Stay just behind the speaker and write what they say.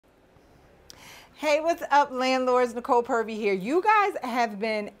Hey, what's up, landlords? Nicole Purvy here. You guys have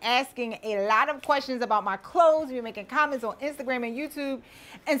been asking a lot of questions about my clothes. You're making comments on Instagram and YouTube.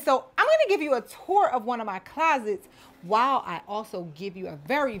 And so I'm going to give you a tour of one of my closets while I also give you a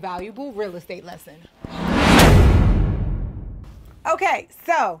very valuable real estate lesson. Okay,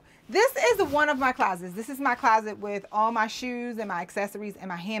 so this is one of my closets. This is my closet with all my shoes and my accessories and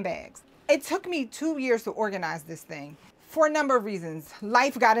my handbags. It took me 2 years to organize this thing for a number of reasons.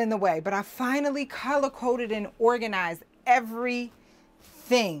 Life got in the way, but I finally color-coded and organized everything,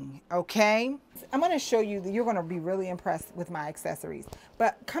 okay? I'm gonna show you that you're gonna be really impressed with my accessories.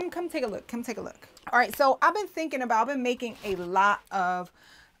 But come take a look, come take a look. All right, so I've been making a lot of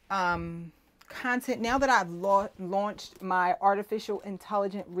content now that I've launched my artificial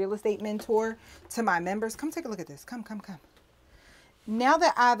intelligent real estate mentor to my members. Come take a look at this, come. Now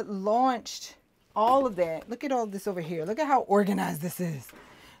that I've launched all of that, look at all this over here. Look at how organized this is.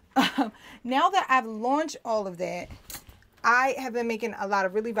 Now that I've launched all of that, I have been making a lot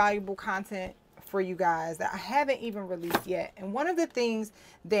of really valuable content for you guys that I haven't even released yet. And one of the things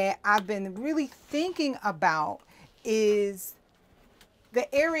that I've been really thinking about is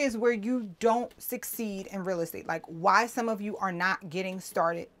the areas where you don't succeed in real estate, like why some of you are not getting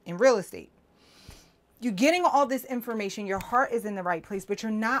started in real estate. You're getting all this information, your heart is in the right place, but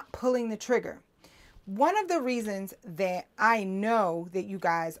you're not pulling the trigger. One of the reasons that I know that you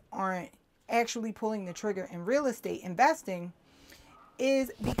guys aren't actually pulling the trigger in real estate investing is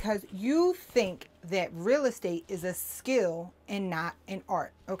because you think that real estate is a skill and not an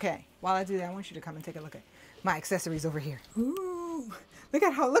art. Okay, while I do that, I want you to come and take a look at my accessories over here. Ooh, look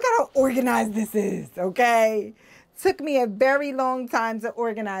at how organized this is, okay? Took me a very long time to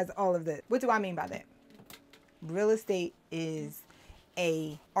organize all of this. What do I mean by that? Real estate is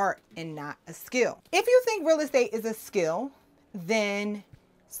a art and not a skill. If you think real estate is a skill, then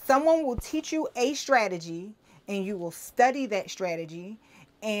someone will teach you a strategy and you will study that strategy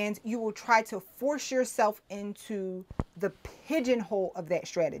and you will try to force yourself into the pigeonhole of that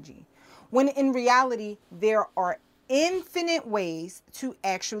strategy. When in reality, there are infinite ways to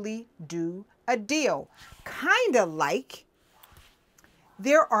actually do a deal. Kind of like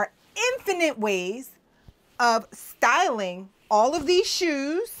there are infinite ways of styling all of these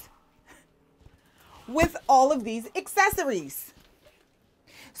shoes with all of these accessories.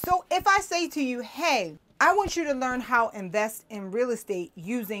 So if I say to you, hey, I want you to learn how to invest in real estate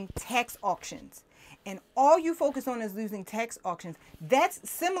using tax auctions, and all you focus on is using tax auctions, that's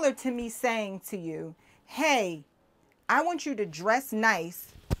similar to me saying to you, hey, I want you to dress nice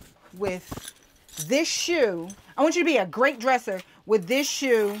with this shoe. I want you to be a great dresser with this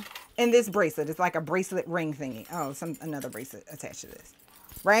shoe and this bracelet. It's like a bracelet ring thingy. Oh, another bracelet attached to this,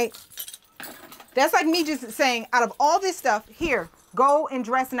 right? That's like me just saying, out of all this stuff, here, go and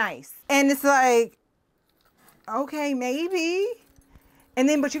dress nice. And it's like, okay, maybe. And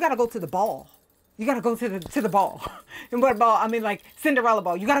then, but you got to go to the ball. You got to go to the ball. And what ball? I mean, like Cinderella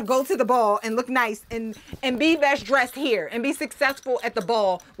ball. You got to go to the ball and look nice and be best dressed here and be successful at the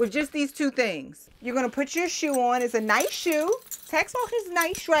ball with just these two things. You're going to put your shoe on. It's a nice shoe. Tax auction is a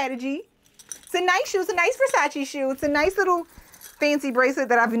nice strategy. It's a nice shoe. It's a nice Versace shoe. It's a nice little fancy bracelet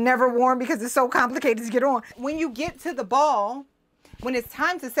that I've never worn because it's so complicated to get on. When you get to the ball, when it's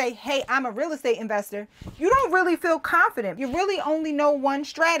time to say, hey, I'm a real estate investor, you don't really feel confident. You really only know one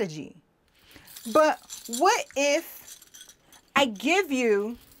strategy. But what if I give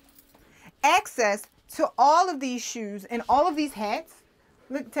you access to all of these shoes and all of these hats?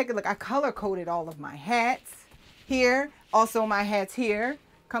 Look, take a look. I color coded all of my hats here. Also my hats here.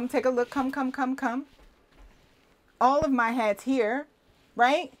 Come take a look. Come. All of my hats here,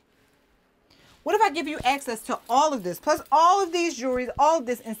 right? What if I give you access to all of this, plus all of these jewelries, all of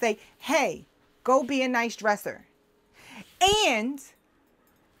this, and say, hey, go be a nice dresser. And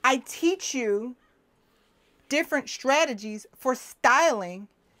I teach you different strategies for styling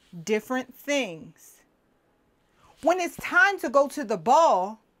different things. When it's time to go to the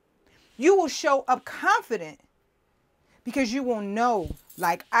ball, you will show up confident because you will know,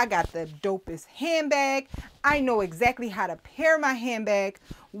 like, I got the dopest handbag. I know exactly how to pair my handbag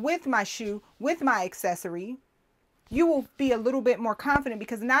with my shoe, with my accessory. You will be a little bit more confident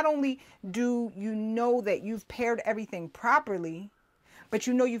because not only do you know that you've paired everything properly, but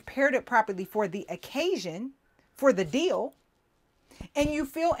you know you've paired it properly for the occasion, for the deal, and you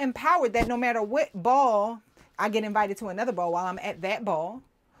feel empowered that no matter what ball, I get invited to another ball while I'm at that ball,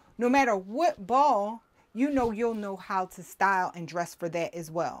 no matter what ball, you know you'll know how to style and dress for that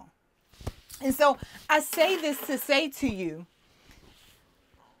as well. And so I say this to say to you,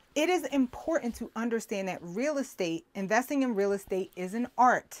 it is important to understand that real estate, investing in real estate is an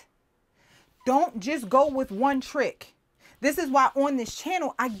art. Don't just go with one trick. This is why on this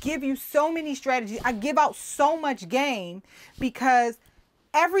channel, I give you so many strategies. I give out so much game because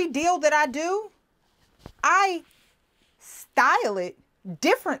every deal that I do, I style it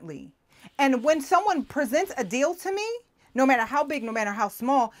differently. And when someone presents a deal to me, no matter how big, no matter how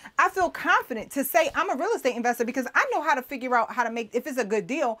small, I feel confident to say I'm a real estate investor because I know how to figure out how to make, if it's a good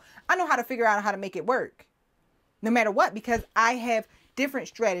deal, I know how to figure out how to make it work. No matter what, because I have different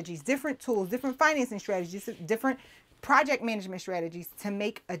strategies, different tools, different financing strategies, different project management strategies to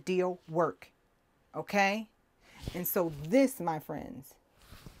make a deal work. Okay? And so this, my friends,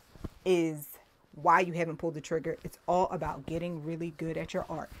 is why you haven't pulled the trigger. It's all about getting really good at your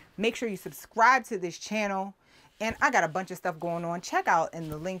art. Make sure you subscribe to this channel. And I got a bunch of stuff going on. Check out in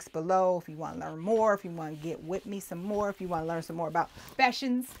the links below if you want to learn more, if you want to get with me some more, if you want to learn some more about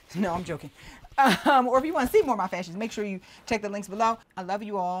fashions. No, I'm joking. Or if you want to see more of my fashions, make sure you check the links below. I love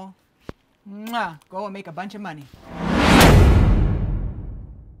you all. Mwah. Go and make a bunch of money.